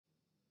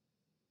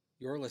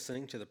You're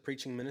listening to the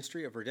preaching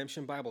ministry of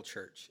Redemption Bible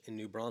Church in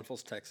New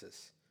Braunfels,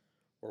 Texas,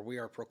 where we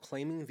are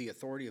proclaiming the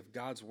authority of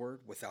God's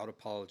Word without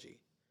apology.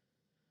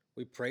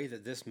 We pray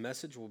that this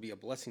message will be a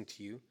blessing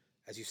to you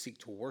as you seek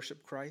to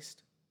worship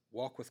Christ,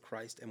 walk with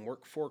Christ, and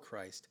work for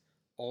Christ,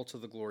 all to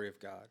the glory of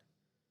God.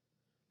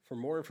 For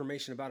more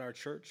information about our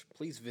church,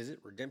 please visit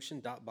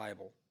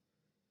redemption.bible.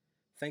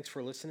 Thanks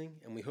for listening,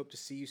 and we hope to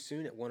see you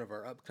soon at one of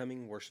our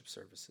upcoming worship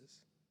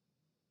services.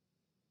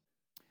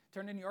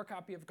 Turn in your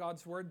copy of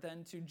God's Word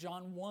then to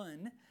John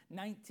 1,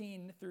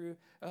 19 through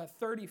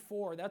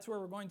 34. That's where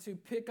we're going to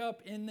pick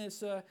up in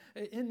this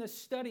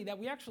study that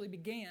we actually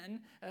began,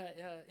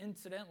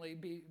 incidentally,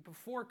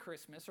 before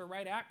Christmas, or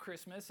right at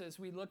Christmas, as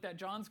we looked at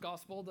John's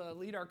Gospel to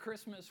lead our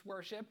Christmas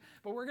worship.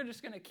 But we're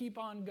just going to keep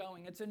on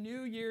going. It's a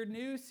new year,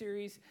 new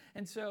series,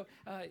 and so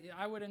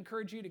I would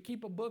encourage you to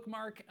keep a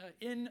bookmark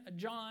in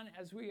John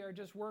as we are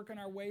just working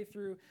our way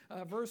through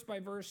verse by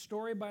verse,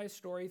 story by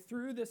story,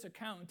 through this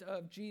account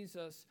of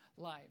Jesus'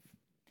 life.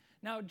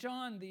 Now,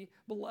 John, the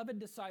beloved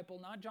disciple,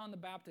 not John the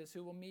Baptist,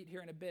 who we'll meet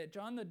here in a bit,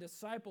 John the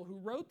disciple who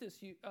wrote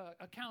this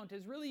account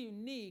is really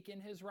unique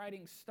in his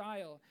writing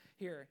style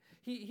here.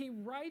 He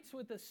writes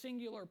with a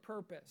singular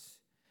purpose.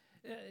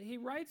 He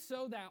writes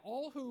so that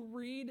all who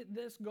read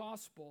this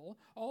gospel,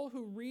 all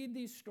who read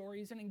these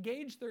stories and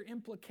engage their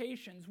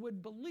implications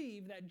would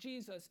believe that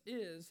Jesus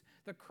is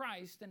the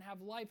Christ and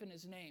have life in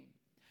his name.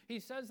 He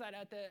says that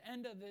at the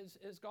end of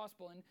his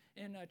gospel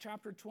in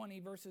chapter 20,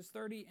 verses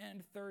 30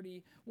 and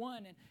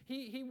 31. And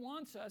he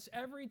wants us,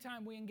 every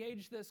time we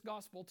engage this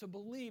gospel, to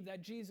believe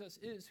that Jesus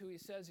is who he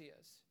says he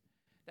is.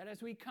 That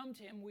as we come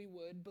to him, we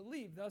would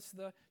believe. Thus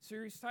the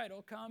series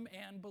title, Come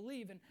and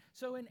Believe. And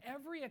so in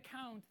every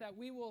account that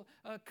we will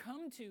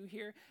come to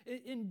here,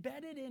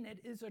 embedded in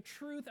it is a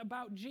truth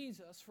about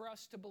Jesus for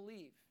us to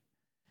believe.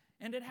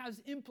 And it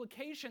has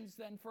implications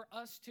then for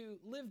us to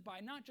live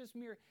by, not just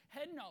mere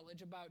head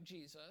knowledge about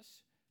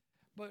Jesus,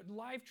 but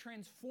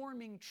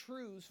life-transforming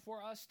truths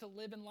for us to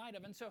live in light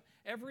of. And so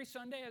every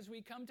Sunday as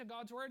we come to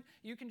God's Word,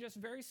 you can just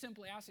very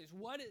simply ask these,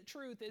 what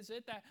truth is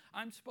it that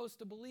I'm supposed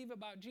to believe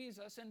about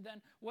Jesus? And then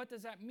what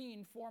does that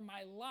mean for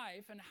my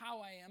life and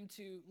how I am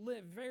to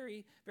live?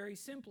 Very, very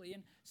simply.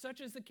 And such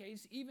is the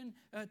case even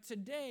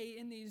today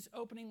in these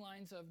opening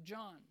lines of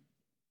John.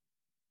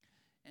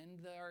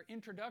 And our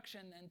introduction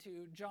then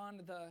to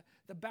John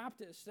the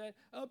Baptist, that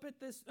up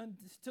at this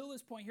until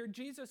this point here,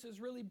 Jesus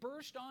has really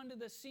burst onto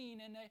the scene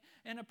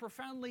in a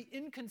profoundly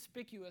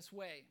inconspicuous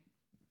way.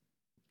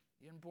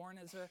 Being born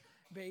as a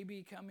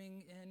baby,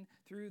 coming in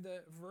through the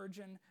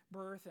virgin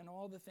birth and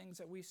all the things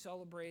that we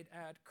celebrate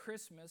at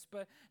Christmas.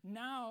 But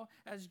now,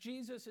 as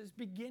Jesus is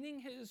beginning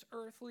his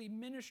earthly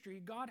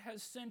ministry, God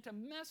has sent a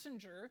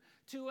messenger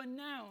to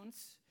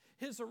announce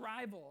his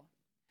arrival.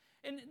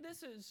 And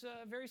this is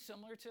very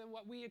similar to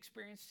what we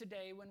experience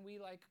today when we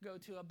go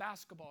to a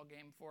basketball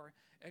game, for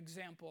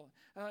example.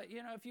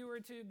 If you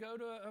were to go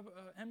to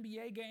an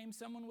NBA game,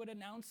 someone would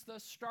announce the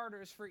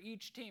starters for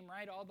each team,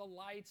 right? All the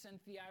lights and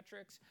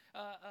theatrics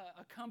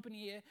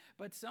accompany it,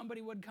 but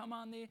somebody would come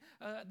on the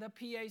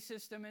PA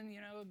system and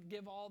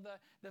give all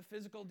the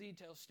physical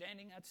details.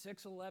 Standing at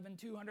 6'11",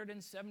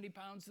 270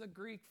 pounds, the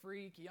Greek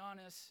freak,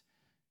 Giannis.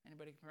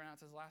 Anybody can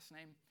pronounce his last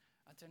name?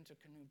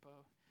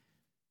 Antetokounmpo.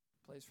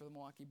 Plays for the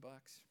Milwaukee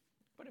Bucks.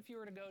 But if you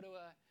were to go to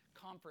a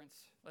conference,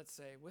 let's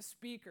say, with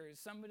speakers,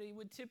 somebody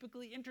would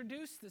typically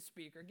introduce the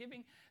speaker,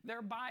 giving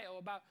their bio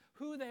about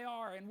who they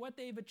are and what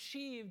they've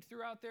achieved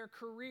throughout their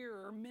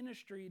career or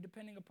ministry,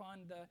 depending upon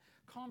the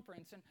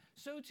conference. And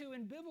so too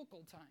in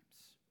biblical times.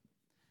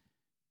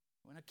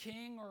 When a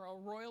king or a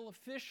royal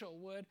official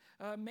would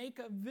make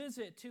a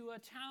visit to a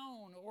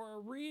town or a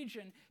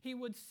region, he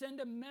would send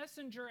a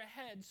messenger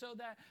ahead so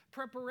that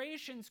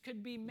preparations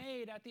could be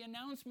made at the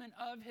announcement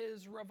of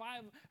his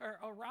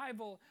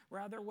arrival,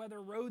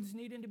 whether roads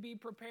needed to be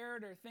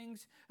prepared or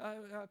things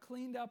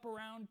cleaned up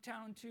around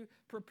town to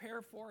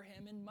prepare for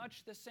him. In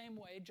much the same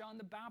way, John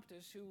the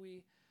Baptist, who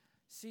we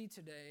see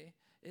today,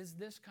 is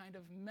this kind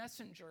of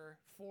messenger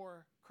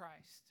for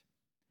Christ,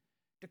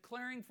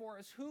 declaring for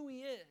us who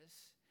he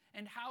is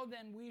and how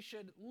then we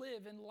should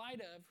live in light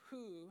of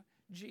who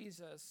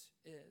Jesus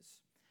is.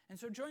 And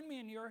so join me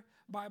in your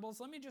Bibles.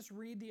 Let me just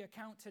read the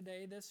account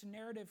today, this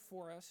narrative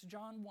for us,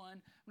 John 1.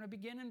 I'm going to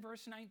begin in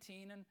verse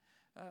 19, and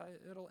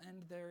it'll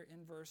end there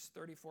in verse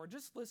 34.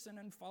 Just listen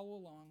and follow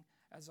along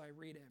as I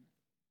read it.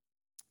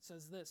 It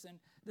says this, and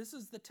this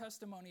is the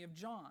testimony of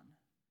John,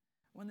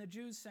 when the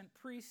Jews sent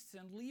priests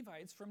and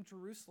Levites from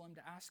Jerusalem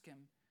to ask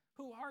him,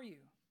 "Who are you?"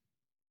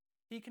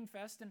 He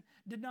confessed and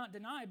did not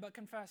deny, but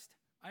confessed,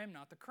 "I am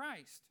not the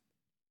Christ."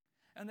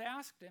 And they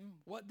asked him,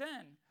 "What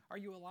then? Are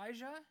you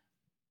Elijah?"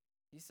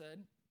 He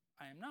said,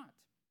 "I am not."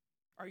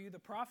 "Are you the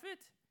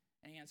prophet?"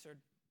 And he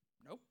answered,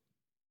 "Nope."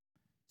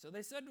 So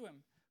they said to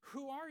him,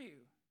 "Who are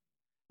you?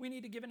 We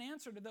need to give an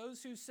answer to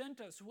those who sent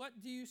us.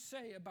 What do you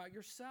say about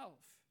yourself?"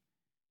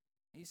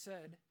 He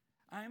said,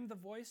 "I am the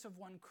voice of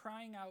one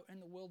crying out in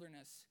the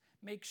wilderness,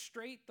 'Make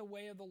straight the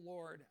way of the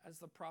Lord,' as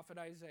the prophet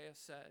Isaiah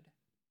said."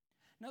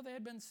 Now they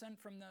had been sent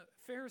from the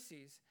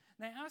Pharisees.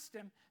 They asked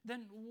him,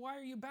 "Then why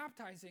are you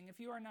baptizing if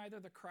you are neither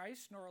the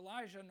Christ nor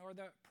Elijah nor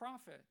the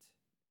prophet?"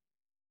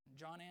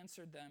 John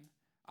answered them,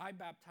 "I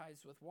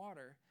baptize with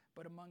water,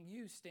 but among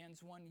you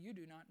stands one you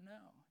do not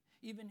know,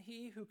 even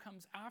he who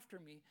comes after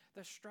me,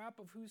 the strap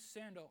of whose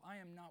sandal I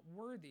am not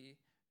worthy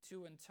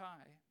to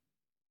untie."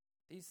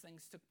 These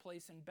things took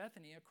place in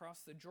Bethany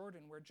across the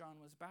Jordan where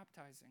John was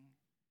baptizing.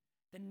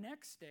 The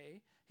next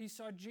day he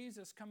saw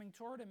Jesus coming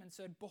toward him and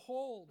said,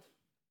 "Behold,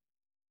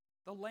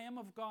 the Lamb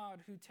of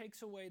God who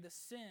takes away the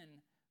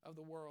sin of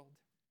the world.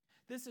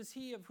 This is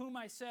he of whom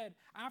I said,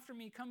 'After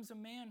me comes a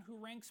man who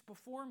ranks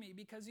before me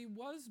because he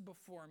was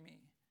before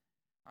me.'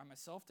 I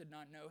myself did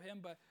not know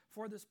him, but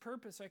for this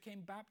purpose I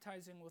came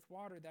baptizing with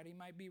water that he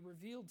might be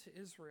revealed to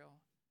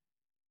Israel."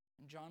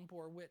 And John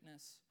bore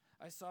witness,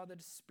 "I saw the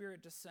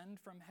Spirit descend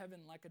from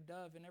heaven like a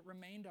dove, and it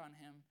remained on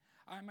him.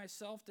 I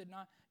myself did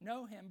not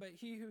know him, but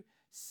he who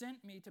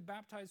sent me to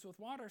baptize with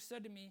water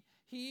said to me,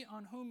 'He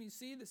on whom you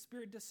see the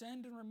Spirit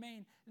descend and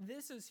remain,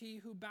 this is he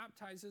who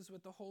baptizes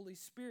with the Holy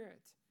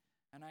Spirit.'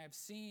 And I have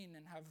seen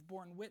and have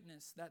borne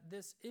witness that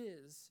this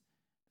is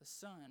the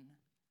Son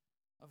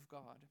of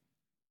God."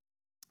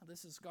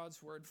 This is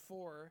God's word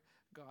for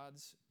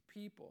God's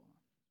people.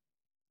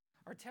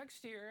 Our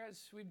text here,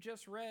 as we've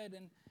just read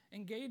and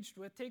engaged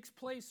with, takes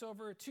place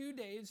over 2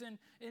 days and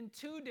in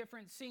two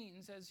different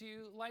scenes, as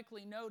you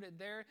likely noted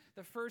there.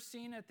 The first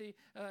scene at the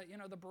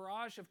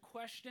barrage of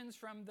questions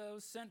from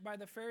those sent by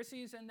the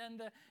Pharisees, and then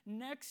the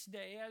next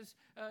day as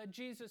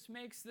Jesus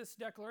makes this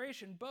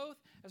declaration.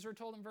 Both, as we're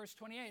told in verse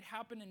 28,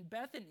 happen in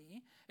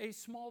Bethany, a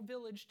small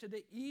village to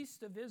the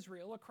east of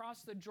Israel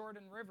across the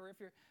Jordan River. If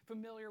you're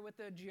familiar with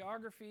the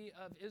geography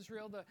of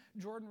Israel, the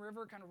Jordan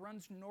River kind of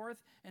runs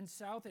north and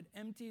south. It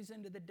empties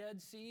into the Dead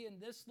Sea,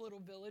 and this little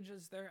village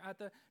is there at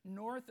the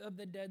north of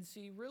the Dead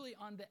Sea, really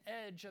on the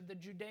edge of the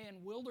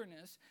Judean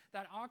wilderness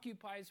that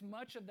occupies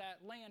much of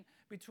that land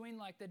between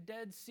like the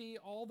Dead Sea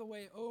all the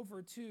way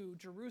over to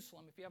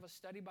Jerusalem. If you have a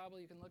study Bible,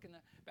 you can look in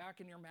the back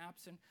in your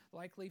maps and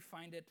likely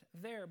find it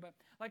there. But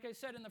like I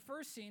said, in the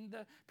first scene,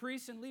 the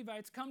priests and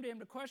Levites come to him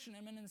to question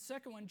him, and in the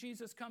second one,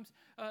 Jesus comes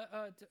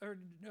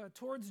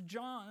towards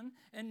John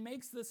and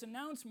makes this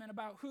announcement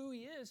about who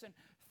he is. And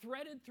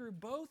threaded through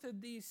both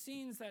of these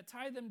scenes that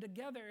tie them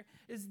together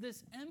is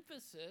this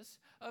emphasis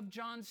of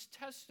John's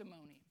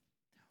testimony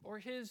or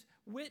his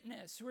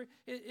witness.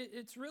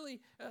 It's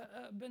really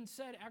been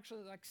said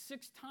actually like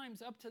 6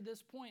 times up to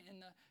this point in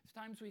the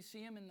times we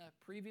see him in the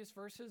previous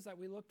verses that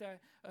we looked at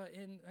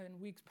in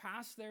weeks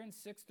past there in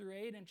 6 through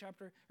 8 and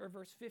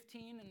verse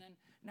 15, and then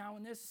now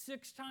in this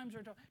 6 times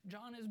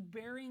John is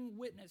bearing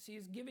witness. He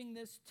is giving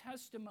this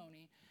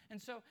testimony.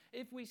 And so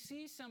if we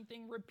see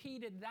something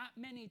repeated that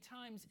many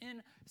times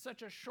in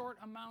such a short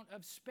amount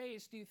of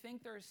space, do you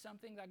think there is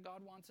something that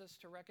God wants us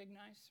to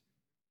recognize?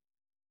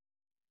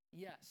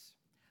 Yes.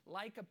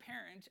 Like a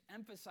parent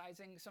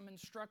emphasizing some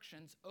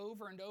instructions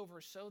over and over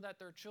so that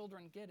their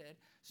children get it,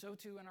 so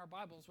too in our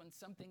Bibles, when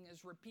something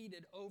is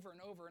repeated over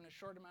and over in a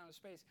short amount of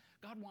space,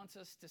 God wants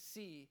us to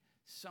see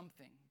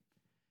something.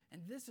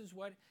 And this is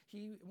what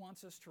he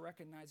wants us to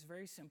recognize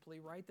very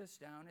simply. Write this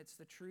down. It's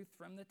the truth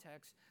from the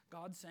text.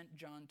 God sent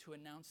John to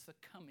announce the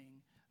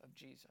coming of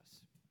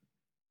Jesus.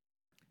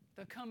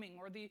 The coming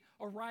or the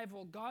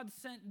arrival. God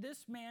sent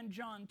this man,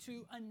 John,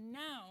 to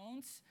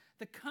announce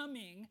the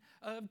coming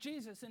of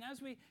Jesus. And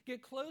as we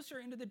get closer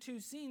into the two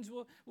scenes,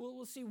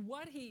 we'll see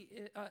what he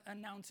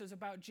announces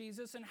about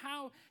Jesus and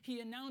how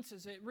he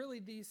announces it. Really,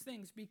 these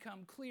things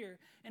become clear,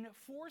 and it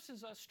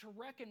forces us to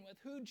reckon with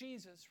who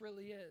Jesus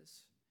really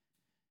is.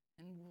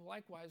 And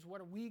likewise, what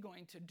are we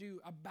going to do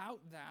about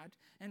that?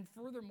 And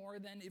furthermore,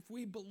 then, if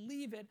we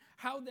believe it,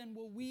 how then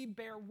will we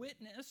bear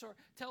witness or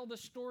tell the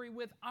story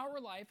with our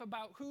life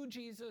about who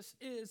Jesus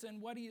is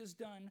and what he has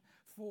done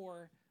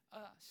for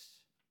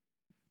us?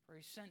 For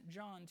he sent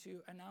John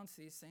to announce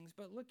these things.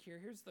 But look here,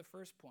 here's the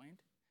first point.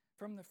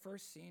 From the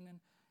first scene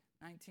in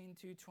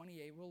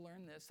 19:28, we'll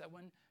learn this, that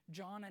when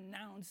John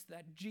announced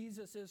that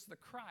Jesus is the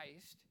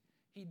Christ,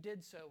 he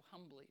did so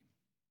humbly.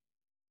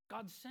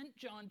 God sent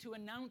John to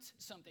announce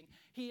something.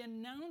 He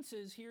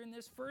announces here in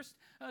this first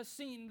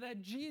scene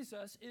that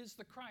Jesus is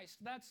the Christ.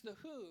 That's the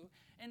who.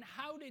 And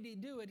how did he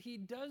do it? He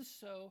does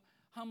so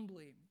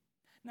humbly.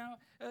 Now,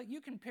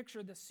 you can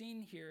picture the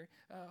scene here,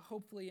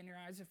 hopefully in your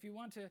eyes. If you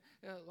want to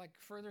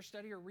further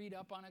study or read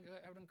up on it,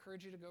 I would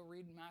encourage you to go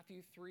read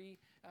Matthew 3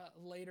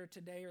 later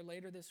today or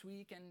later this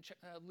week, and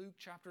Luke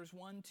chapters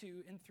 1,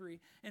 2, and 3.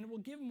 And it will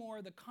give more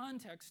of the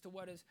context to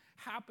what is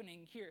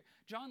happening here.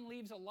 John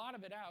leaves a lot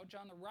of it out,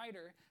 John the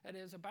writer, that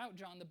is about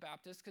John the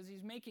Baptist, because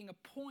he's making a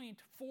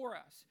point for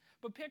us.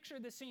 But picture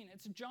the scene.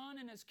 It's John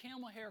in his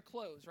camel hair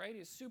clothes, right?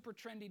 He's a super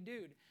trendy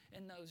dude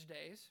in those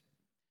days.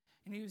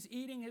 And he was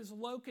eating his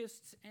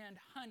locusts and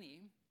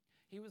honey.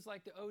 He was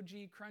like the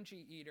OG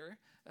crunchy eater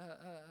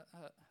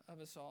of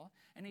us all.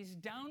 And he's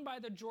down by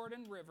the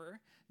Jordan River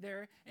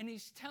there, and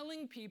he's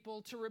telling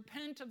people to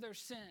repent of their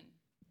sin.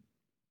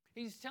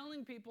 He's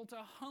telling people to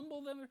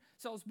humble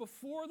themselves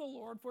before the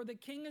Lord, for the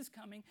king is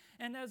coming.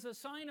 And as a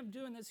sign of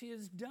doing this, he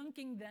is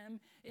dunking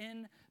them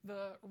in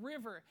the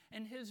river.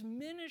 And his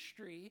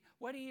ministry,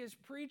 what he is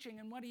preaching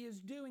and what he is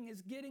doing,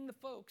 is getting the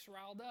folks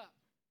riled up,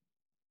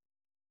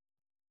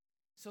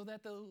 so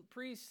that the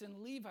priests and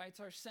Levites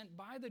are sent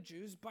by the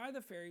Jews, by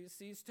the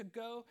Pharisees, to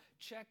go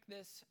check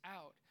this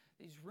out.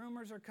 These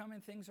rumors are coming,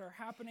 things are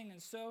happening,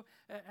 and so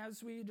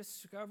as we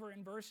discover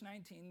in verse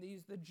 19,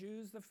 the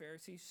Jews, the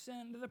Pharisees,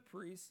 send the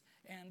priests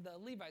and the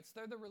Levites.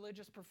 They're the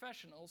religious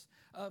professionals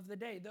of the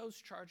day, those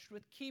charged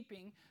with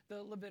keeping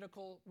the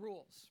Levitical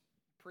rules.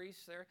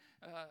 Priests, they're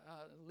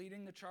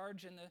leading the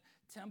charge in the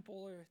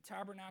temple or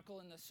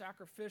tabernacle and the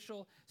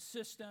sacrificial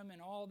system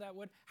and all that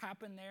would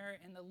happen there.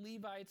 And the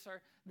Levites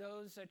are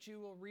those that you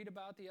will read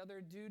about, the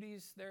other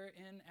duties there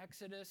in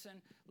Exodus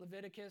and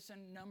Leviticus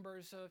and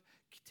Numbers, of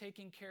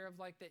taking care of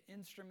like the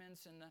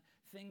instruments and the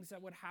things that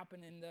would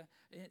happen in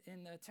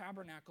the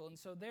tabernacle. And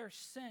so they're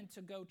sent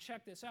to go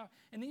check this out.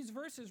 And these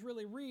verses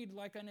really read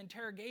like an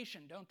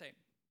interrogation, don't they?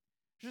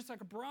 Just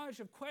like a barrage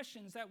of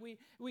questions that we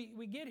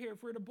get here.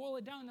 If we were to boil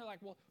it down, they're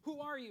like, well,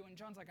 who are you? And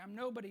John's like, I'm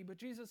nobody, but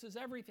Jesus is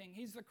everything.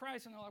 He's the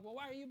Christ. And they're like, well,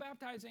 why are you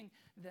baptizing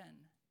then?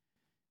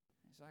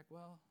 He's like,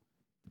 well,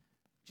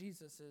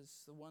 Jesus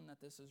is the one that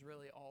this is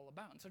really all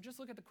about. And so just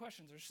look at the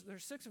questions.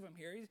 There's 6 of them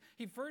here.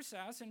 He first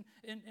asks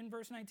in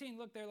verse 19,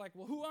 look, they're like,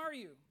 well, who are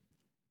you?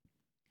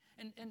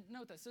 And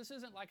note this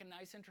isn't like a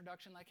nice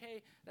introduction like,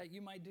 hey, that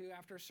you might do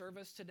after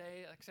service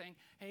today, like saying,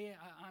 hey,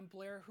 I'm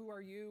Blair, who are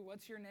you?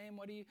 What's your name?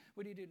 What do you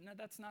do? No,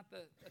 that's not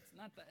the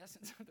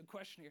essence of the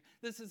question here.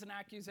 This is an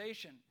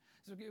accusation.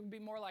 So it would be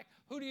more like,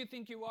 who do you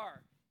think you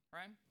are,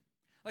 right?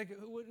 Like,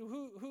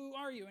 who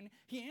are you? And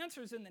he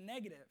answers in the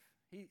negative.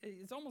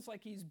 It's almost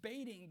like he's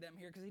baiting them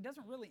here because he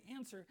doesn't really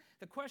answer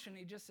the question.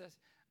 He just says,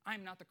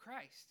 I'm not the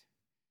Christ.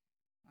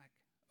 Like,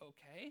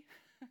 okay.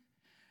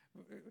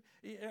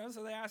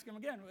 So they ask him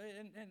again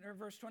in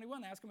verse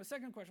 21. They ask him a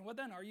second question. What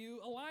then? Are you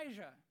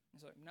Elijah?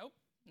 He's like, nope,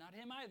 not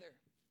him either.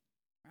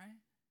 Right?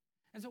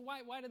 And so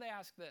why do they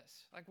ask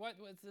this? Like, what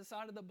was this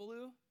out of the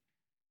blue?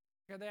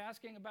 Are they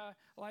asking about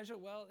Elijah?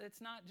 Well, it's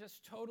not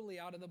just totally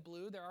out of the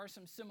blue. There are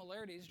some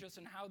similarities just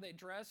in how they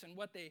dress and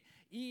what they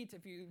eat.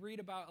 If you read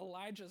about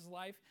Elijah's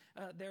life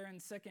there in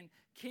 2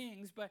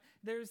 Kings, but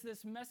there's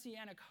this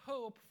messianic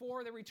hope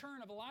for the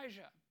return of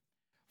Elijah.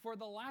 For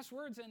the last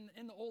words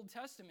in the Old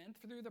Testament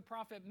through the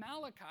prophet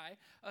Malachi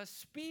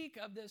speak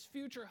of this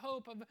future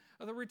hope of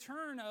the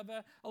return of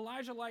an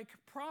Elijah-like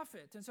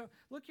prophet. And so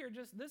look here,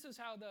 this is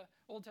how the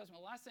Old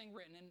Testament, last thing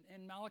written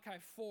in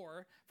Malachi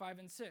 4, 5,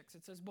 and 6.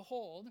 It says,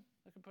 behold,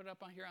 I can put it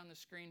up on here on the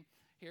screen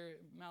here,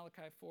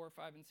 Malachi 4,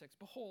 5, and 6.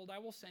 Behold, I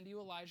will send you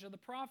Elijah the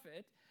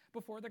prophet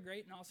before the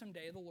great and awesome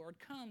day of the Lord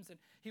comes, and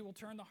he will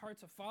turn the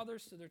hearts of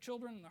fathers to their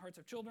children and the hearts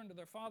of children to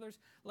their fathers,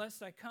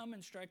 lest I come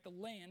and strike the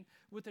land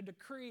with a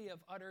decree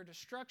of utter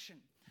destruction.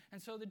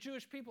 And so the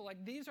Jewish people,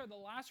 like, these are the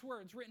last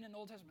words written in the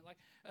Old Testament. Like,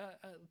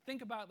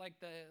 think about like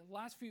the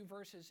last few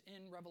verses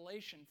in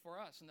Revelation for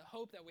us and the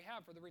hope that we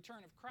have for the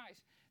return of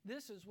Christ.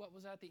 This is what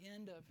was at the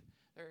end of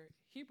their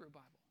Hebrew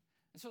Bible.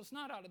 And so it's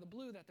not out of the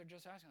blue that they're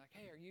just asking, like,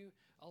 hey, are you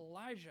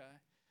Elijah?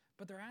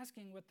 But they're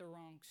asking with the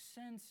wrong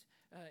sense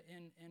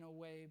in a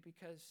way,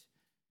 because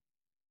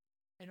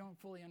they don't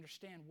fully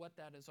understand what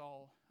that is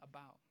all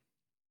about.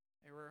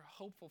 They were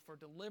hopeful for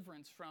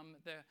deliverance from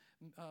the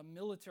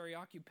military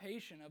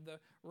occupation of the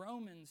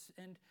Romans.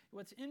 And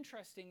what's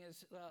interesting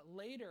is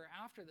later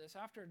after this,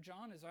 after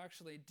John is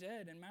actually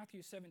dead in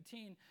Matthew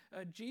 17,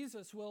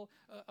 Jesus will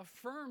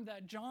affirm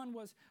that John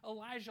was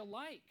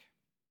Elijah-like.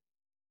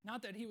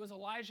 Not that he was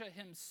Elijah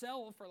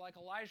himself or like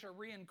Elijah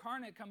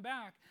reincarnate come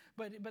back,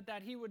 but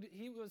that he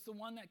was the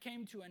one that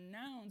came to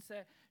announce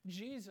that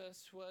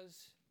Jesus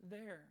was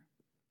there.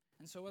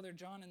 And so whether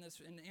John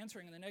in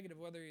answering in the negative,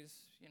 whether he's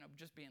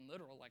just being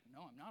literal, like,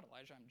 no, I'm not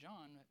Elijah, I'm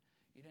John, but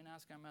you didn't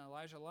ask him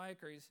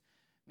Elijah-like, or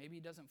maybe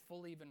he doesn't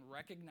fully even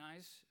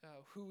recognize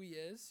who he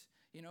is,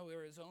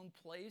 or his own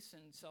place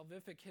in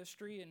salvific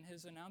history and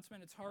his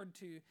announcement. It's hard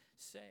to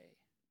say.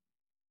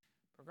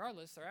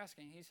 Regardless, they're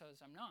asking, he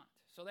says, I'm not.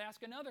 So they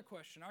ask another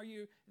question, are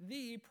you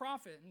the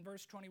prophet, in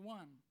verse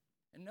 21?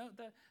 And note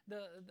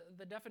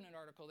the definite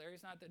article there.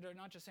 They're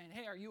not just saying,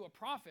 hey, are you a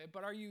prophet,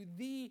 but are you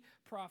the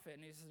prophet?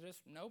 And he says,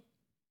 just, nope,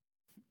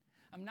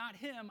 I'm not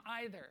him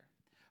either.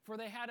 For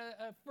they had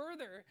a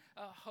further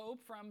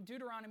hope from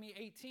Deuteronomy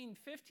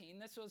 18:15.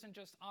 This wasn't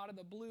just out of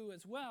the blue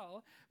as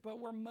well, but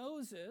where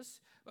Moses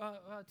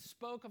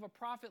spoke of a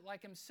prophet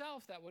like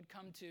himself that would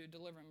come to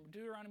deliver him.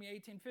 Deuteronomy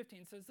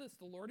 18:15 says this,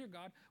 the Lord your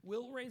God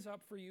will raise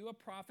up for you a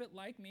prophet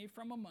like me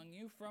from among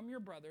you, from your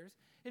brothers.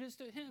 It is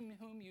to him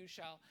whom you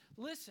shall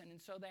listen. And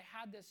so they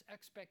had this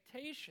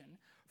expectation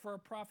for a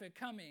prophet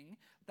coming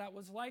that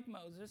was like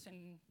Moses,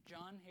 and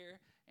John here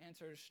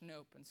answers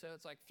nope. And so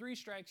it's like 3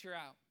 strikes, you're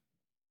out.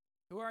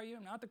 Who are you?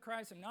 I'm not the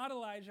Christ. I'm not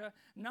Elijah,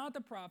 not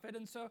the prophet.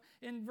 And so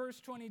in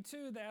verse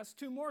 22, they ask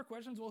 2 more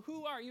questions. Well,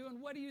 who are you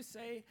and what do you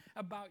say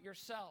about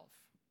yourself?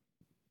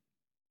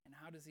 And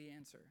how does he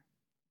answer?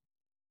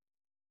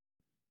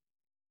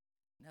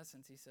 In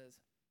essence, he says,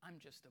 I'm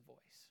just a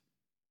voice.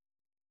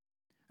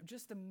 I'm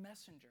just a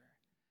messenger.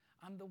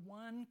 I'm the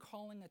one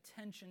calling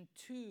attention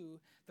to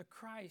the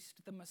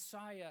Christ, the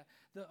Messiah,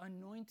 the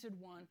anointed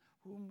one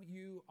whom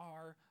you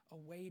are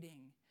awaiting.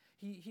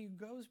 He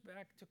goes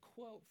back to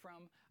quote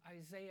from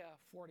Isaiah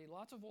 40.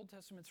 Lots of Old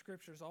Testament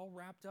scriptures all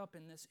wrapped up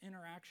in this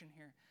interaction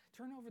here.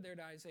 Turn over there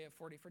to Isaiah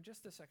 40 for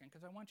just a second,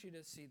 because I want you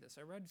to see this.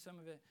 I read some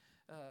of it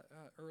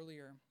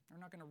earlier. I'm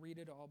not going to read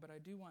it all, but I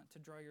do want to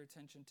draw your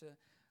attention to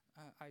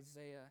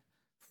Isaiah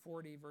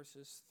 40,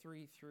 verses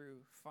 3 through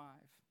 5.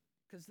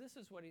 Because this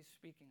is what he's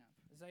speaking of.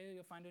 Isaiah,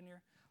 you'll find in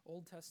your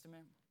Old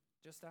Testament,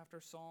 just after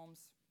Psalms.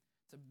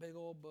 It's a big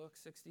old book,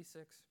 66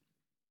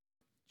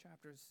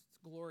 chapters. It's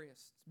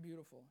glorious. It's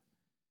beautiful.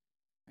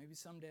 Maybe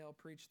someday I'll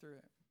preach through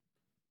it.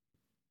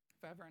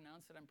 If I ever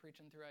announce that I'm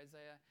preaching through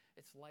Isaiah,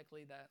 it's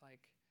likely that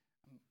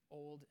I'm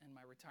old and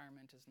my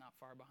retirement is not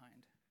far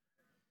behind.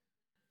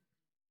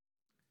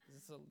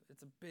 It's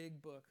a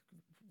big book,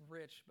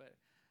 rich, but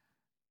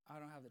I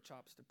don't have the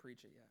chops to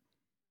preach it yet.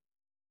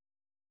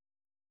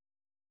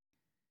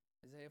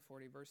 Isaiah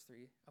 40, verse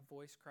 3, a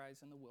voice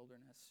cries in the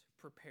wilderness,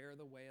 prepare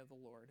the way of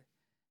the Lord.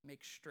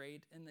 Make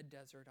straight in the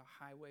desert a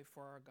highway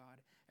for our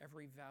God.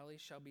 Every valley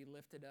shall be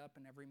lifted up,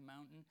 and every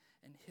mountain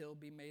and hill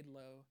be made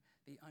low.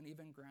 The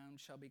uneven ground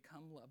shall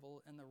become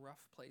level, and the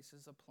rough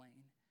places a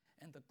plain.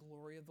 And the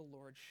glory of the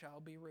Lord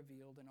shall be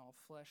revealed, and all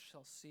flesh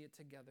shall see it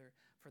together,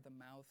 for the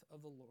mouth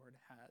of the Lord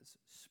has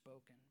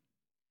spoken.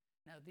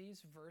 Now,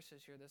 these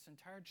verses here, this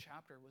entire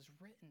chapter was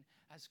written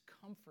as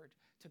comfort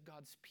to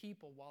God's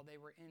people while they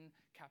were in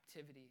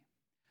captivity.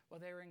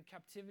 While they were in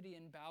captivity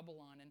in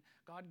Babylon, and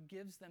God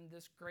gives them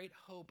this great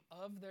hope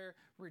of their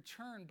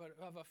return, but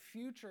of a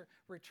future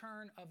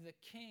return of the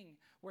king,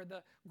 where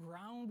the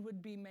ground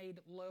would be made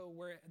low,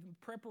 where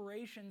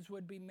preparations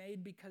would be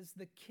made because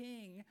the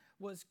king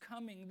was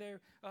coming.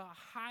 Their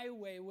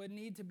highway would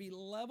need to be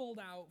leveled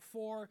out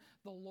for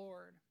the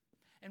Lord.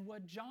 And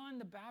what John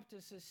the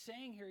Baptist is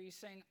saying here, he's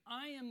saying,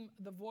 I am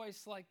the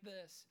voice like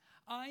this.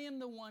 I am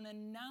the one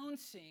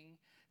announcing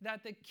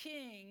that the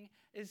king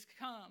is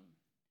come,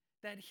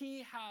 that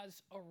he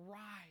has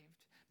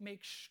arrived.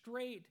 Make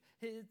straight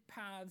his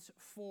paths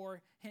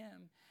for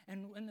him.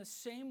 And in the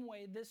same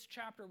way, this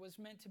chapter was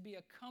meant to be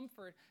a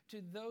comfort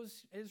to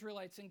those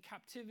Israelites in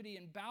captivity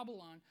in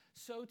Babylon,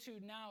 so too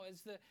now,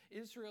 as the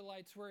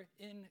Israelites were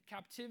in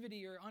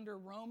captivity or under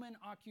Roman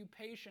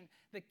occupation,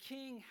 the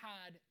king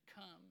had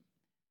come.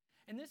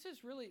 And this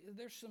is really,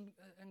 there's some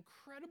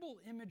incredible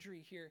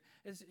imagery here,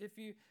 as if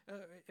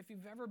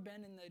you've ever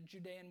been in the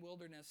Judean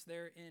wilderness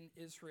there in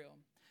Israel.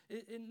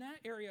 In that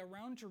area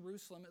around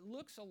Jerusalem, it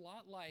looks a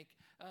lot like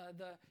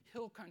the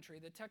hill country,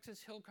 the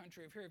Texas hill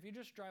country of here. If you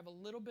just drive a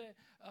little bit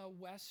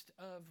west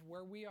of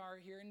where we are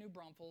here in New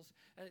Braunfels,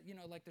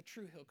 like the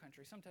true hill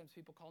country. Sometimes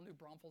people call New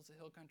Braunfels the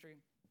hill country.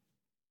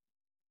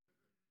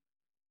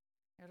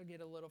 You got to get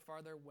a little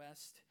farther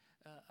west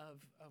of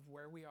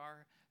where we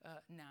are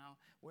now,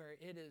 where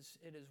it is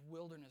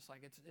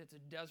wilderness-like. It's a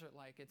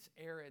desert-like. It's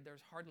arid.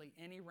 There's hardly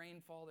any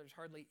rainfall. There's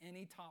hardly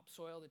any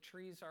topsoil. The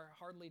trees are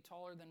hardly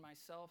taller than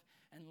myself,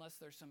 unless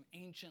there's some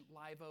ancient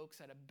live oaks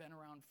that have been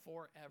around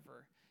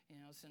forever,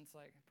 since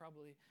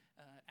probably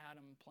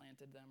Adam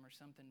planted them or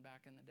something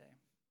back in the day.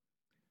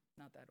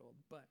 Not that old,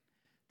 but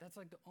that's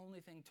the only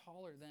thing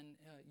taller than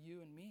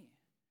you and me.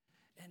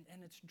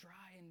 And it's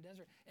dry and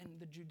desert. And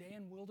the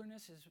Judean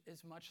wilderness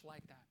is much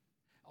like that.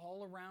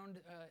 All around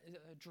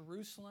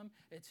Jerusalem,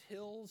 it's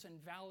hills and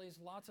valleys,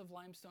 lots of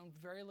limestone,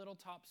 very little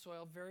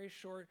topsoil, very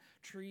short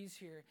trees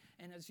here.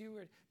 And as you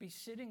would be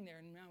sitting there,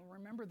 and now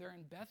remember they're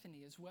in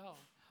Bethany as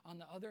well, on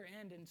the other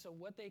end. And so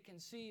what they can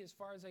see, as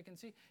far as they can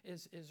see,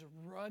 is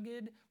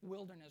rugged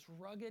wilderness,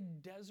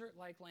 rugged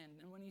desert-like land.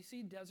 And when you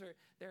see desert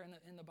there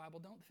in the Bible,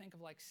 don't think of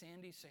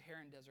sandy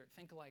Saharan desert.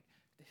 Think of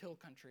the hill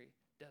country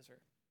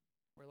desert,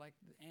 where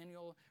the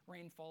annual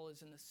rainfall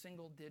is in the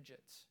single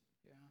digits.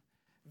 Yeah.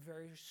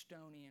 Very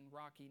stony and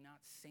rocky, not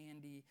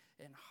sandy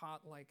and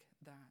hot like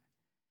that.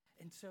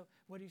 And so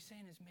what he's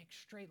saying is make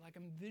straight.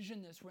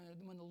 Envision this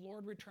when the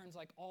Lord returns,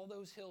 all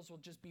those hills will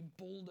just be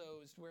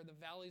bulldozed, where the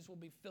valleys will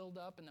be filled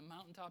up and the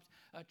mountaintops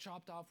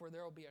chopped off, where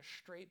there will be a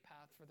straight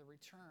path for the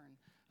return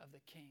of the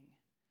king.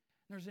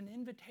 There's an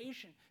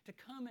invitation to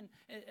come and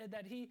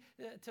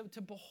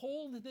to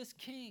behold this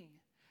king,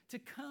 to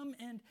come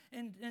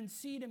and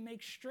see, to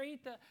make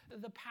straight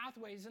the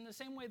pathways, in the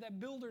same way that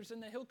builders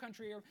in the hill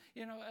country are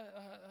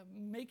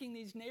making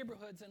these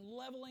neighborhoods and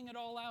leveling it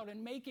all out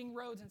and making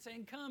roads and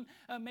saying, come,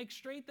 make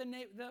straight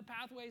the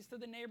pathways to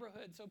the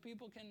neighborhood so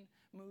people can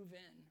move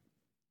in.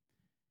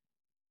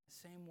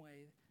 The same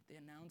way, the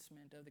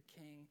announcement of the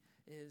king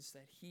is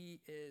that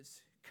he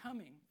is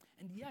coming.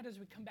 And yet, as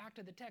we come back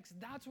to the text,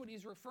 that's what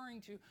he's referring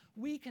to.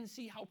 We can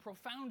see how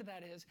profound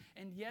that is.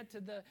 And yet,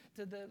 to the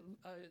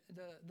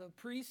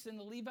priests and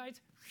the Levites,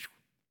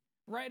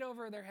 right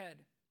over their head.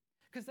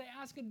 Because they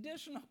ask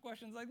additional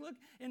questions. Look,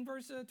 in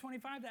verse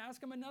 25, they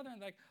ask him another.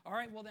 And all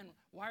right, well then,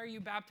 why are you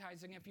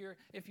baptizing if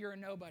you're a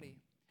nobody?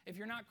 If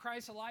you're not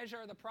Christ, Elijah,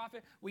 or the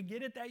prophet, we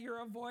get it that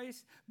you're a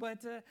voice,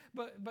 but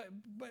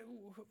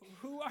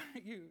who are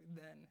you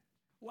then?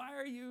 Why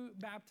are you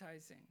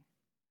baptizing?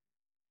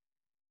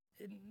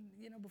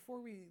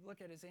 Before we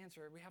look at his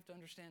answer, we have to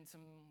understand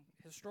some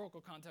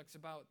historical context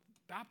about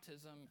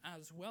baptism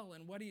as well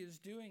and what he is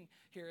doing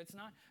here. It's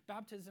not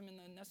baptism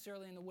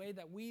necessarily in the way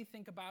that we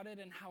think about it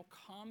and how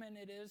common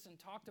it is and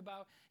talked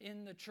about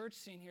in the church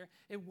scene here.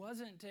 It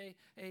wasn't a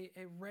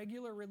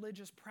regular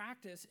religious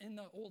practice in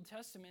the Old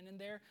Testament and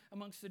there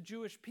amongst the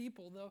Jewish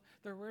people, though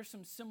there were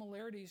some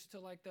similarities to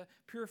like the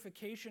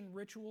purification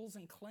rituals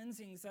and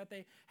cleansings that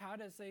they had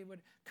as they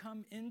would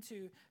come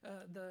into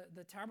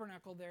the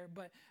tabernacle there.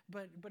 But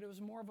it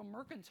was more of a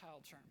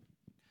mercantile term,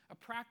 a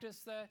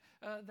practice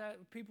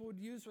that people would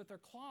use with their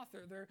cloth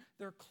or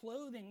their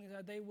clothing.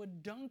 They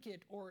would dunk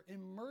it or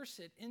immerse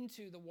it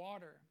into the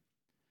water.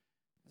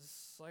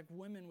 It's like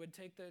women would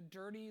take the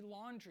dirty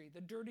laundry,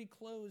 the dirty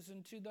clothes,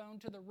 down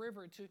to the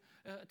river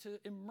to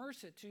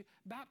immerse it, to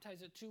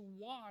baptize it, to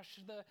wash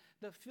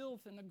the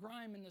filth and the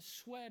grime and the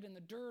sweat and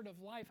the dirt of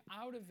life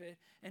out of it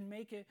and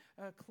make it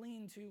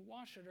clean to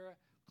wash it. Or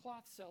a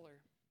cloth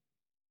seller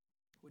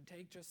would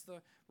take just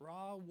the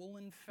raw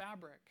woolen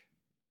fabric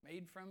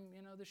made from,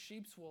 the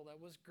sheep's wool that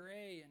was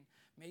gray and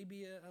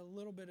maybe a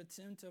little bit of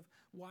tint of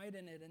white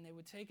in it, and they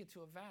would take it to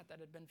a vat that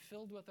had been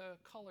filled with a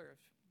color of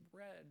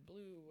red,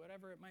 blue,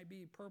 whatever it might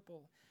be,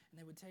 purple, and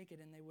they would take it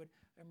and they would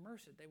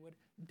immerse it. They would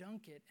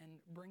dunk it and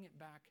bring it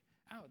back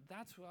out.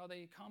 That's how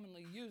they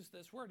commonly use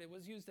this word. It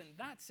was used in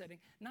that setting,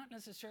 not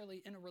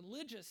necessarily in a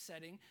religious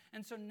setting.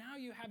 And so now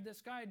you have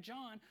this guy,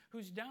 John,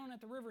 who's down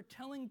at the river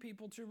telling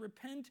people to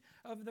repent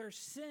of their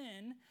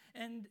sin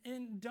and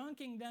in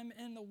dunking them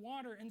in the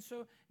water. And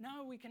so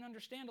now we can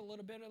understand a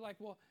little bit of like,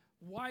 well,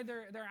 why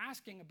they're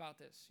asking about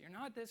this. You're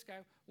not this guy.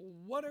 Well,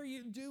 what are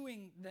you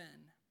doing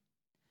then?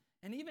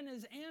 And even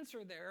his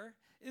answer there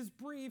is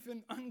brief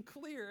and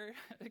unclear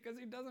because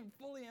he doesn't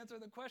fully answer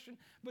the question,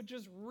 but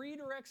just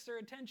redirects their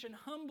attention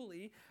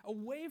humbly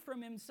away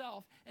from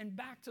himself and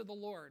back to the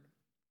Lord.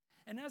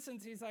 In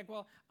essence, he's like,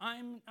 well,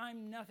 I'm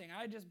nothing.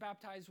 I just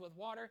baptize with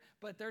water,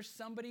 but there's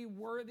somebody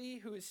worthy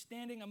who is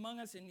standing among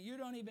us and you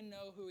don't even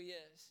know who he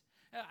is.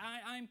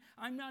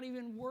 I'm not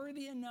even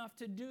worthy enough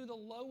to do the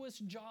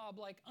lowest job,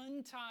 like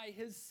untie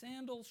his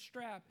sandal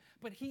strap,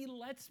 but he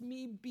lets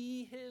me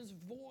be his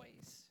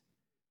voice.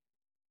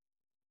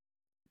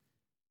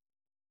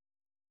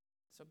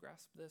 So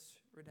grasp this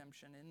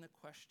redemption. In the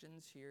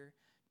questions here,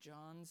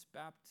 John's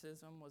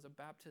baptism was a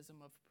baptism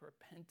of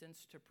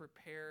repentance to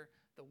prepare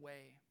the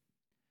way,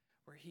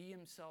 where he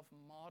himself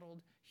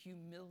modeled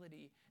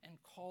humility and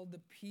called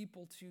the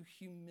people to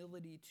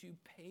humility to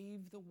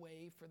pave the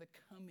way for the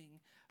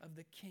coming of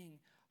the King.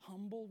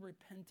 Humble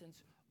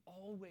repentance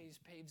always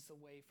paves the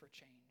way for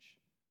change.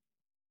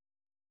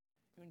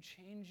 When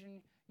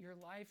changing your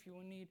life, you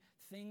will need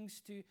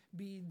things to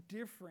be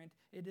different.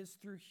 It is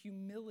through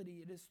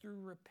humility, it is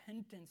through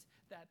repentance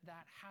that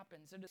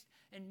happens.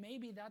 And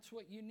maybe that's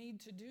what you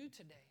need to do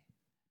today.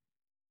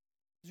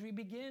 As we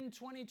begin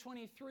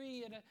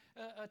 2023 at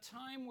a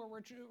time where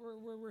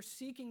we're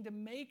seeking to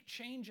make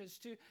changes,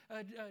 to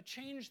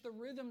change the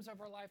rhythms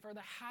of our life or the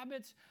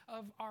habits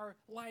of our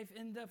life,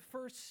 and the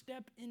first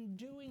step in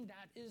doing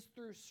that is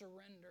through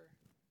surrender.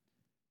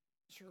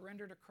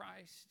 Surrender to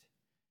Christ.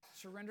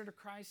 Surrender to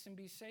Christ and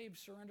be saved.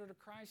 Surrender to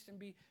Christ and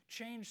be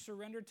changed.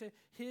 Surrender to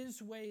his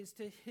ways,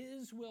 to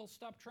his will.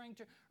 Stop trying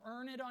to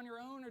earn it on your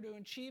own or to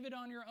achieve it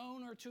on your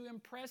own or to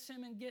impress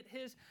him and get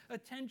his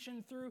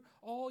attention through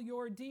all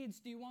your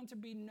deeds. Do you want to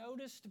be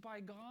noticed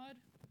by God?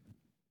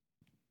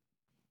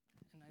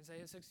 In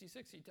Isaiah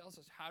 66, he tells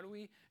us, how do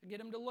we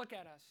get him to look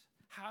at us?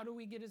 How do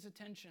we get his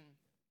attention?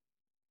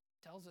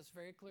 It tells us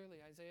very clearly,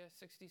 Isaiah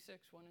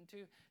 66, 1 and 2,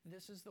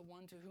 this is the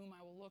one to whom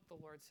I will look,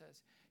 the Lord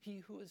says.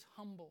 He who is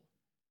humble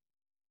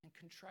and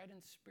contrite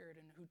in spirit,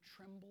 and who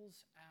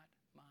trembles at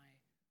my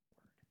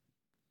word.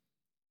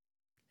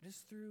 It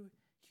is through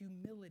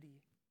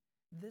humility.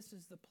 This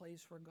is the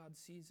place where God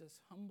sees us,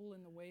 humble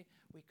in the way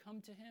we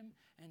come to him,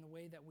 and the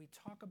way that we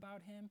talk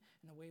about him,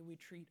 and the way we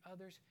treat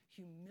others.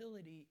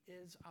 Humility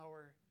is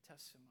our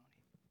testimony.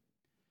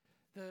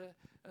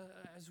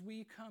 As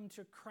we come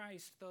to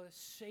Christ, the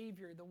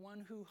Savior, the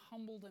one who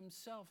humbled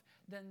himself,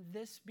 then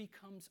this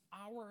becomes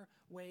our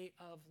way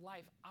of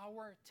life,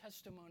 our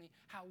testimony,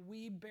 how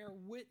we bear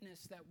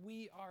witness that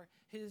we are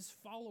his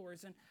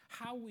followers, and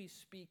how we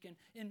speak and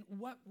in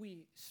what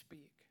we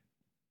speak.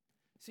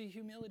 See,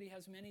 humility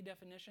has many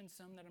definitions,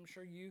 some that I'm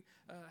sure you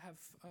have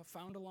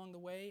found along the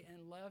way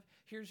and love.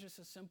 Here's just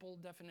a simple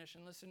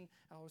definition. Listen,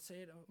 I'll say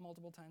it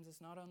multiple times.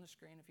 It's not on the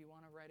screen if you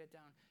want to write it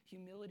down.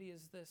 Humility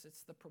is this.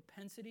 It's the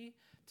propensity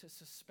to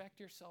suspect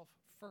yourself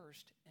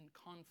first in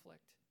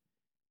conflict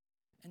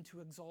and to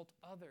exalt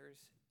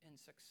others in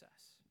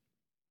success.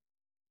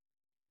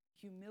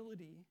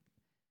 Humility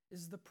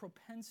is the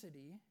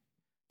propensity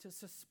to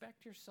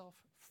suspect yourself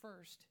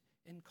first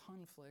in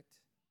conflict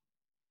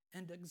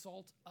and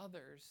exalt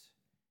others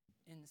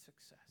in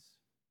success.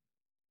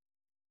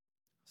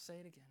 I'll say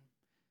it again.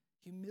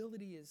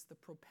 Humility is the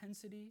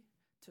propensity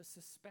to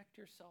suspect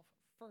yourself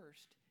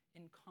first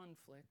in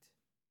conflict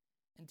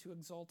and to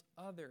exalt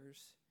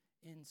others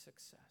in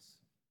success.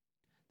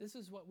 This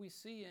is what we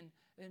see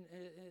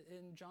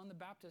in John the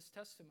Baptist's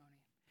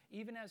testimony.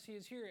 Even as he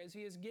is here, as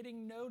he is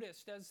getting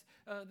noticed, as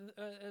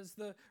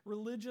the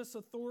religious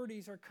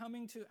authorities are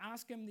coming to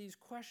ask him these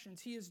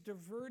questions, he is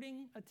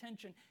diverting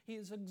attention. He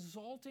is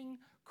exalting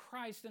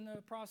Christ in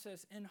the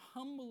process and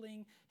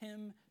humbling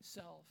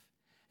himself.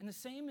 And the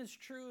same is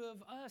true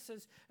of us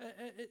as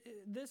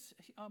this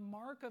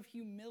mark of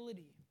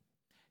humility.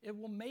 It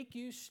will make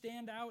you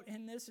stand out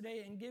in this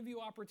day and give you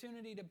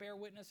opportunity to bear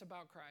witness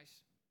about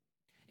Christ.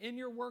 In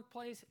your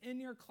workplace, in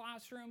your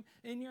classroom,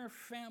 in your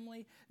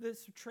family,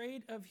 this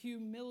trait of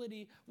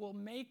humility will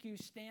make you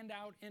stand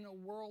out in a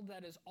world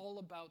that is all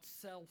about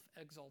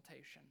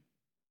self-exaltation.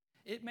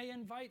 It may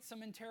invite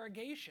some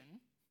interrogation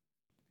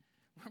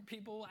where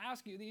people will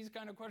ask you these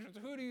kind of questions.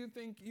 Who do you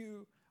think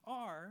you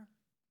are?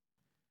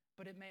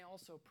 But it may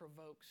also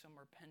provoke some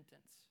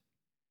repentance.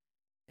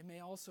 It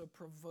may also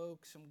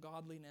provoke some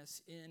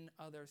godliness in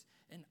others.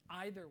 In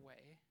either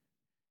way,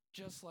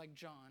 just like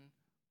John,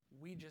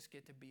 we just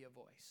get to be a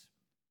voice.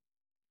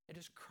 It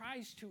is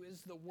Christ who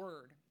is the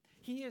Word.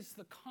 He is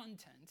the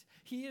content.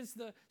 He is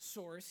the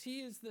source.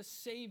 He is the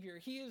Savior.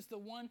 He is the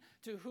one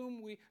to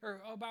whom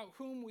about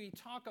whom we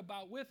talk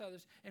about with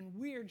others, and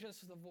we are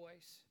just the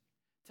voice,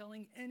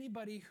 telling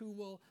anybody who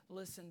will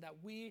listen that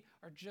we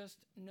are just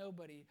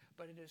nobody,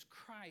 but it is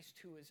Christ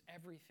who is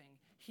everything.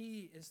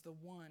 He is the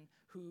one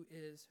who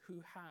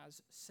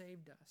has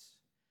saved us.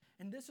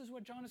 And this is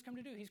what John has come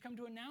to do. He's come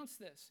to announce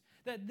this,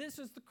 that this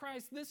is the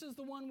Christ, this is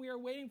the one we are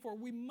waiting for.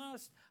 We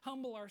must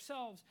humble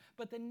ourselves.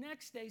 But the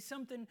next day,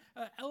 something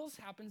else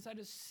happens that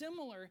is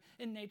similar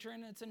in nature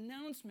in its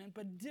announcement,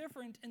 but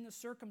different in the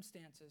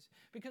circumstances.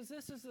 Because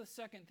this is the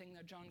second thing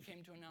that John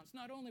came to announce.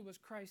 Not only was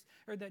Christ,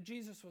 or that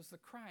Jesus was the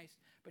Christ,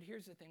 but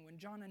here's the thing. When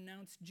John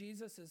announced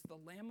Jesus as the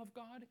Lamb of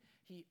God,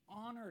 he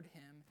honored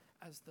him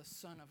as the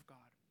Son of God.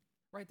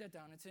 Write that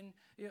down. It's in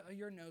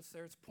your notes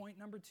there. It's point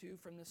number 2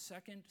 from the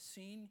second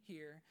scene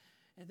here.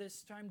 And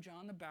this time,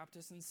 John the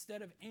Baptist,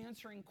 instead of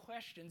answering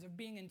questions, of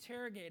being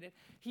interrogated,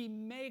 he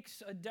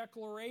makes a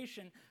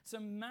declaration,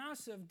 some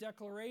massive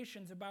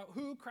declarations about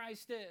who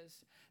Christ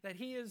is, that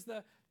he is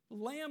the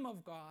Lamb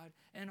of God,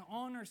 and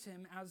honors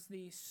him as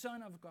the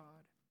Son of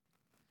God.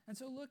 And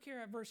so look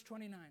here at verse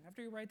 29.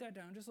 After you write that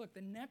down, just look.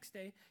 The next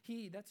day,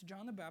 that's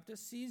John the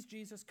Baptist, sees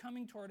Jesus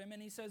coming toward him,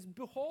 and he says,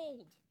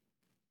 "Behold."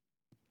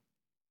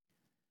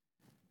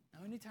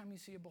 Now, anytime you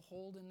see a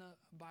behold in the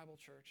Bible,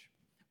 church,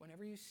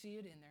 whenever you see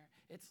it in there,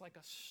 it's like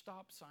a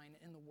stop sign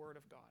in the Word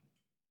of God.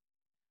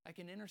 Like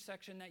an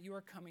intersection that you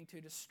are coming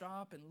to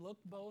stop and look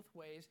both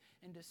ways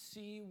and to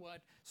see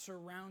what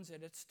surrounds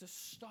it. It's to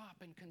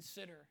stop and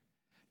consider,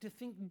 to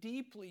think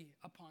deeply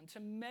upon,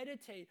 to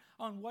meditate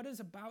on what is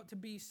about to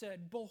be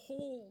said.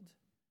 Behold,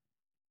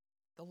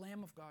 the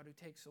Lamb of God who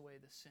takes away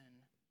the sin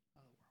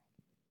of the world.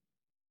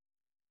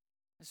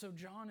 And so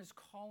John is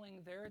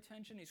calling their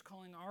attention, he's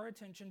calling our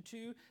attention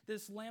to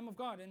this Lamb of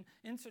God. And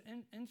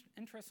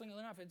interestingly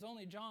enough, it's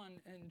only John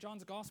in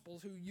John's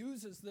Gospels who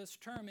uses this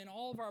term in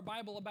all of our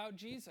Bible about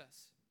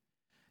Jesus.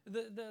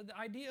 The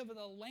idea of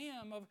the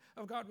Lamb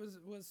of God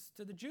was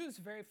to the Jews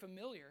very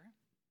familiar.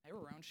 They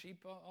were around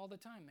sheep all the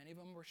time. Many of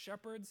them were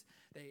shepherds.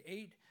 They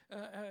ate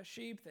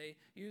sheep. They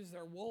used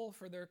their wool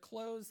for their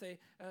clothes. They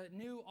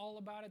knew all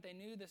about it. They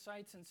knew the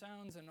sights and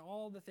sounds and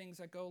all the things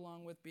that go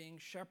along with being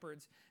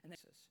shepherds. And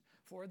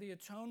for the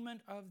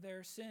atonement of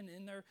their sin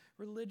in their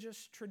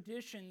religious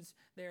traditions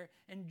there.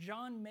 And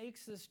John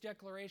makes this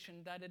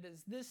declaration that it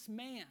is this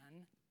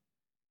man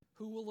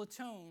who will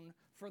atone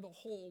for the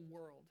whole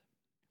world.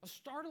 A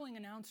startling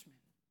announcement.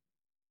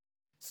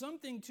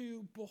 Something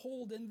to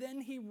behold, and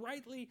then he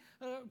rightly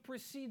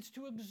proceeds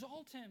to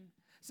exalt him,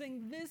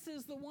 saying, this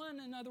is the one,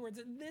 in other words,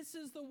 this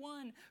is the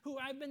one who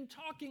I've been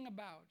talking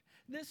about.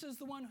 This is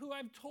the one who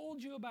I've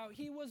told you about.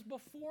 He was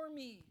before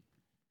me.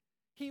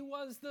 He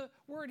was the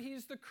Word.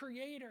 He's the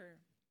Creator.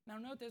 Now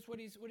note this, what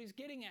he's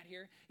getting at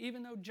here,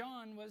 even though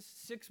John was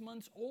 6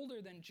 months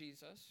older than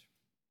Jesus.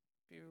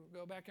 If you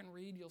go back and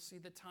read, you'll see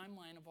the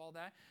timeline of all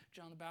that.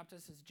 John the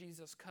Baptist is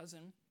Jesus'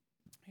 cousin.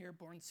 Here,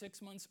 born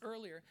 6 months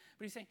earlier.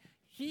 But he's saying,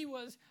 he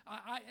was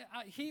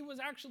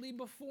actually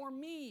before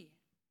me,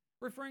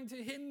 referring to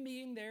him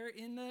being there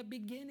in the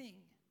beginning.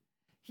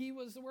 He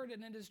was the Word,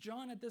 and it is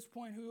John at this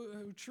point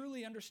who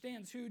truly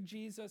understands who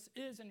Jesus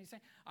is. And he's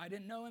saying, I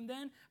didn't know him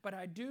then, but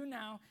I do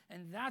now,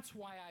 and that's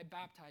why I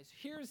baptize.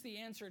 Here's the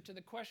answer to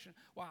the question,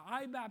 why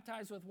I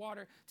baptize with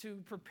water,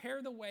 to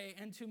prepare the way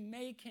and to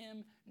make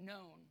him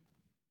known.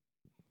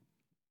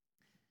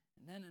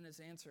 And then in his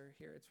answer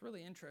here, it's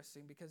really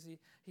interesting because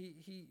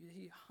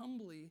he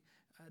humbly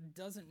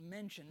doesn't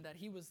mention that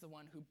he was the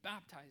one who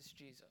baptized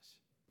Jesus.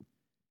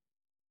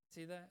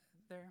 See that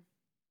there?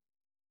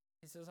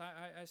 He says,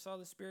 I saw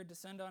the Spirit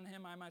descend on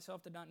him. I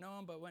myself did not know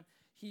him, but when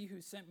he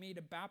who sent me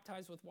to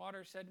baptize with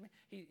water said to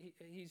me,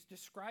 he's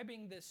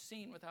describing this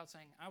scene without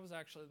saying, I was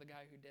actually the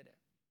guy who did it.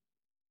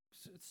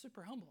 So it's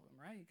super humble of him,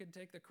 right? He could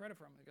take the credit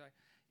from it. Like,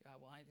 yeah,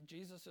 well,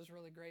 Jesus is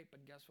really great,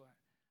 but guess what?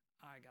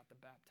 I got to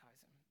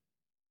baptize him.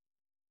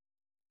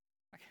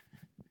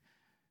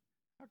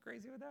 How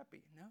crazy would that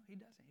be? No, he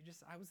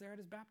doesn't. I was there at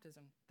his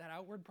baptism. That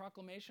outward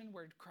proclamation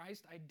where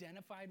Christ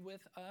identified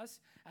with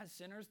us as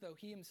sinners, though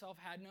he himself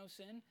had no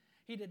sin.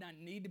 He did not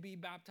need to be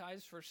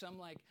baptized for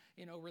some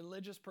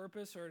religious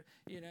purpose or,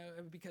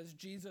 because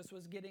Jesus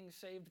was getting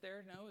saved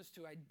there. No, it was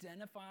to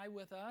identify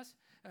with us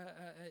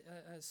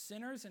as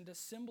sinners and to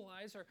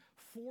symbolize or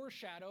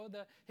foreshadow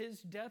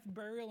his death,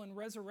 burial, and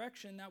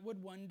resurrection that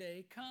would one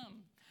day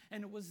come.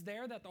 And it was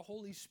there that the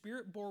Holy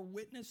Spirit bore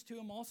witness to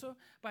him also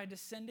by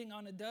descending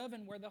on a dove,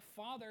 and where the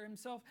Father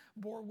himself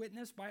bore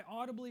witness by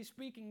audibly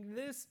speaking,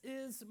 "This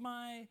is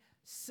my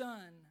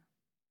Son."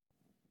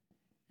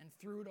 And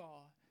through it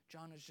all,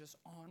 John is just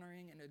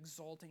honoring and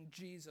exalting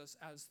Jesus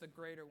as the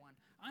greater one.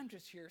 I'm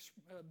just here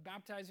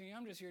baptizing you.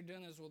 I'm just here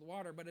doing this with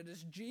water, but it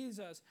is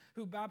Jesus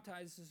who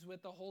baptizes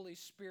with the Holy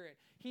Spirit.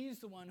 He's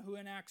the one who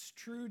enacts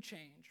true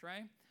change,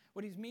 right?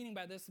 What he's meaning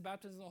by this, the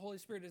baptism of the Holy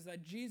Spirit, is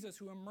that Jesus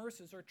who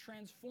immerses or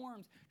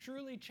transforms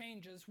truly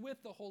changes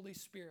with the Holy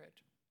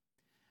Spirit.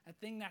 A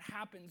thing that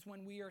happens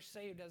when we are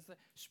saved as the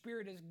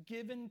Spirit is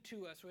given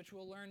to us, which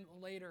we'll learn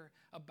later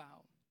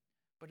about.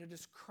 But it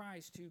is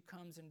Christ who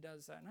comes and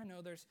does that. And I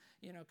know there's,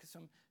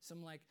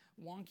 some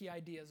wonky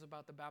ideas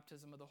about the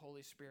baptism of the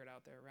Holy Spirit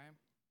out there, right?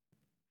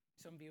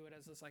 Some view it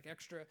as this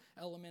extra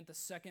element, the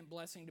second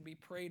blessing to be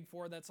prayed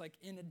for. That's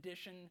in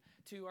addition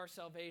to our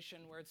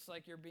salvation, where it's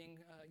you're being,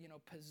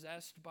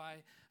 possessed by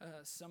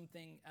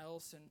something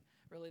else. And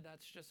really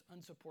that's just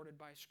unsupported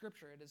by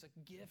Scripture. It is a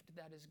gift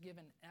that is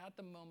given at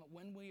the moment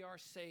when we are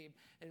saved,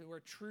 where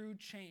true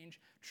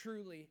change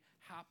truly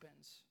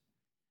happens.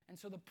 And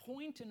so the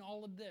point in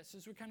all of this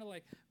is we kind of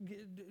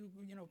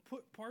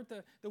part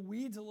the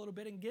weeds a little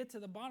bit and get to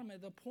the bottom of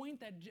it. The point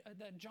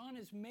that John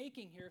is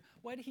making here,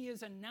 what he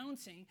is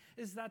announcing,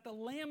 is that the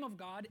Lamb of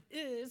God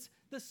is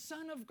the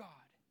Son of God.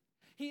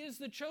 He is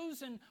the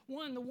chosen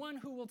one, the one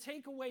who will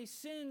take away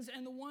sins,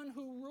 and the one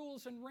who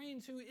rules and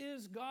reigns, who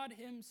is God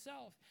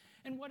himself.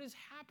 And what is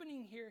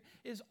happening here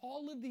is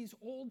all of these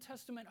Old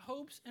Testament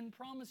hopes and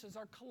promises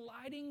are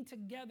colliding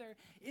together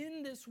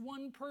in this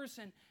one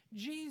person,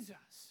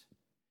 Jesus.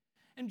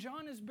 And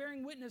John is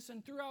bearing witness,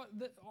 and throughout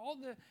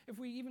if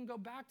we even go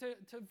back to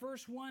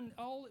verse 1,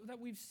 all that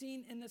we've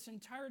seen in this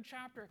entire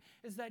chapter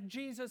is that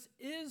Jesus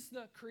is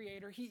the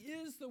Creator. He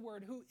is the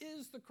Word, who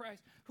is the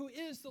Christ, who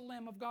is the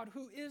Lamb of God,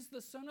 who is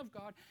the Son of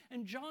God.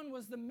 And John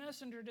was the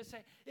messenger to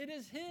say, it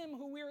is him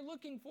who we are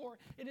looking for.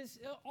 It is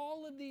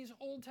all of these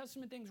Old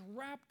Testament things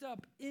wrapped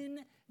up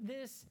in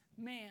this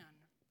man.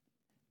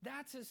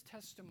 That's his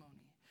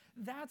testimony.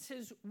 That's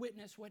his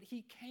witness, what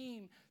he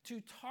came to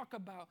talk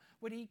about,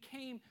 what he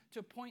came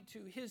to point to.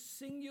 His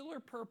singular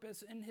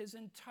purpose in his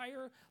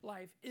entire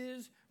life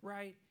is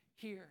right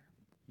here.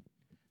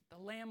 The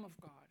Lamb of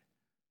God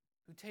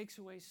who takes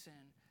away sin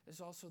is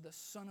also the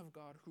Son of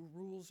God who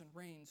rules and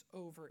reigns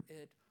over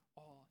it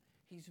all.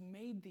 He's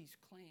made these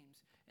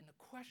claims, and the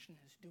question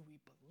is, do we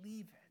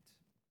believe it?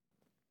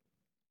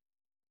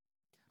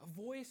 A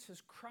voice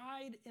has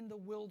cried in the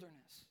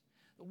wilderness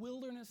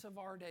of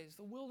our days,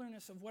 the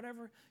wilderness of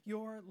whatever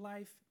your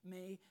life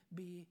may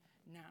be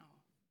now,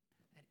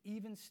 that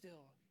even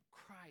still,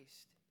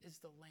 Christ is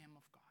the Lamb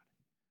of God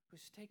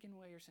who's taken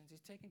away your sins.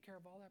 He's taken care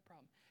of all that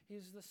problem. He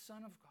is the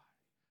Son of God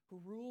who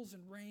rules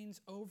and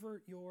reigns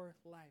over your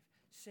life,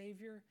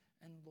 Savior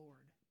and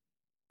Lord.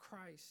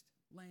 Christ,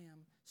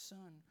 Lamb,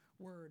 Son,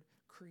 Word,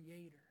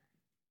 Creator.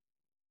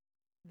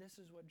 This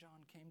is what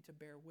John came to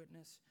bear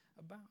witness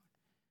about.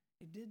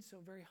 He did so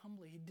very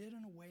humbly. He did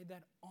in a way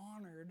that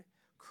honored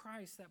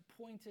Christ, that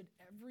pointed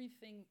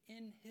everything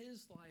in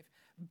his life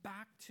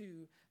back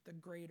to the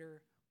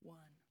greater one.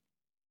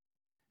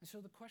 And so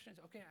the question is,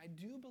 okay, I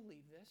do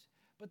believe this,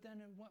 but then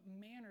in what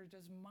manner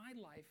does my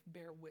life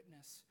bear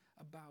witness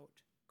about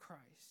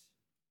Christ?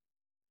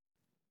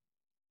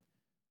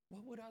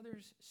 What would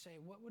others say?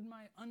 What would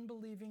my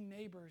unbelieving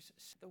neighbors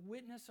say? The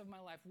witness of my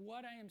life,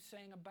 what I am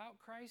saying about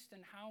Christ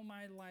and how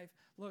my life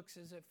looks,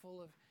 is it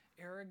full of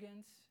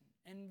arrogance,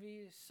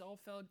 envy,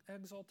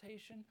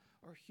 self-exaltation,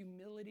 or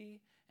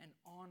humility and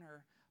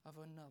honor of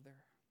another?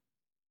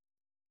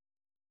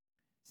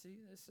 See,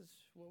 this is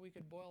what we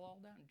could boil all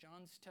down.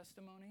 John's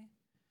testimony,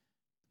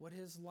 what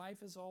his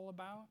life is all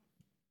about.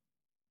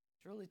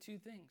 It's really two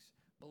things.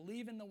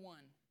 Believe in the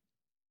one.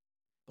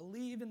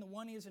 Believe in the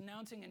one he is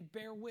announcing and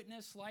bear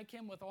witness like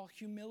him with all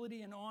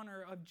humility and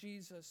honor of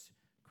Jesus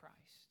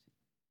Christ.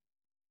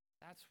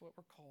 That's what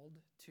we're called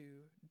to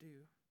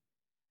do.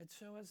 And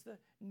so as the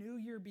new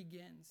year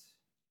begins,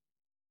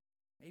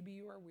 maybe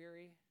you are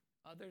weary,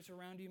 others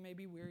around you may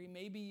be weary,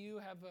 maybe you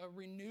have a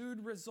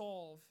renewed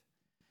resolve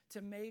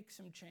to make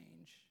some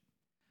change.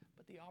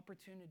 But the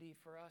opportunity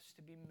for us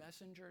to be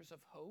messengers of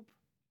hope,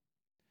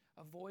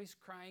 a voice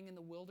crying in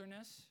the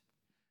wilderness,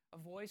 a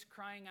voice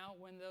crying out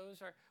when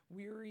those are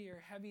weary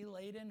or heavy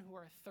laden, who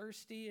are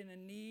thirsty and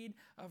in need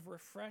of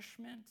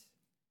refreshment,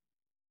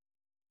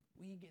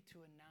 we get to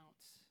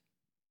announce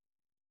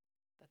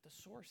that the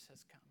source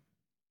has come.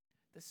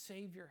 The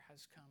Savior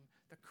has come.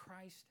 The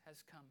Christ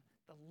has come.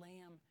 The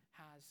Lamb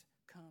has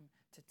come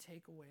to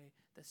take away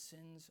the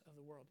sins of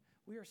the world.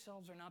 We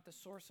ourselves are not the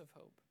source of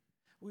hope.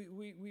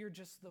 We are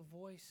just the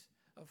voice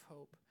of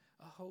hope,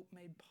 a hope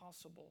made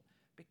possible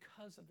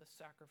because of the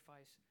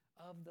sacrifice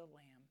of the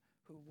Lamb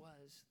who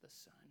was the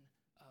Son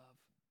of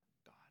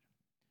God.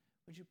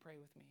 Would you pray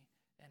with me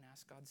and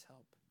ask God's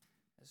help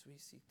as we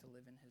seek to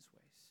live in his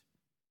ways?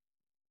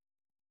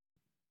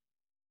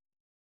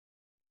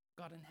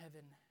 God in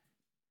heaven,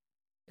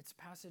 it's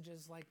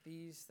passages like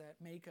these that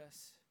make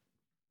us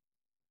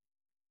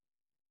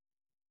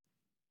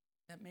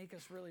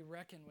really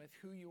reckon with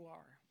who you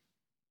are.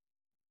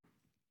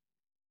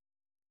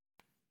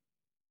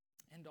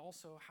 And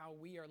also how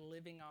we are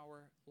living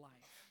our life.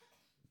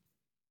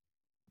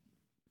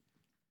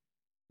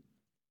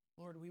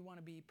 Lord, we want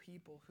to be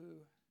people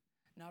who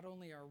not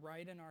only are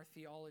right in our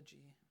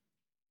theology,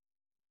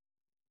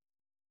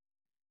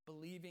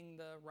 believing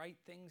the right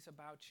things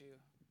about you,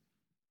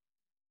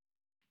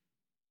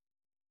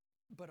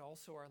 but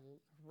also are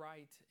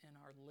right in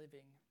our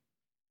living.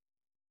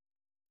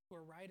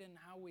 We're right in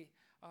how we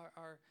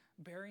are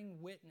bearing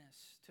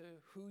witness to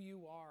who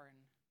you are and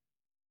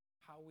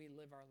how we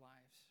live our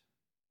lives.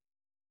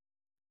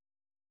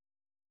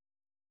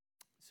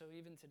 So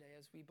even today,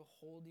 as we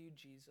behold you,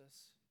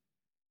 Jesus,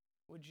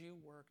 would you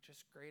work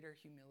just greater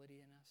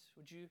humility in us?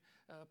 Would you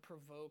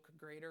provoke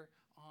greater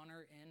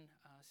honor in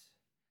us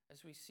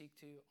as we seek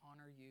to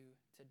honor you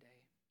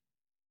today?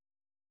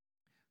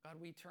 God,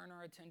 we turn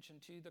our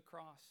attention to the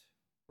cross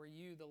where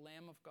you, the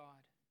Lamb of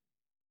God,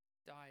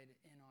 died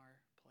in our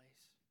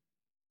place.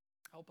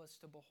 Help us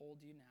to behold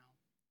you now.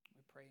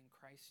 We pray in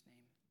Christ's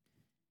name.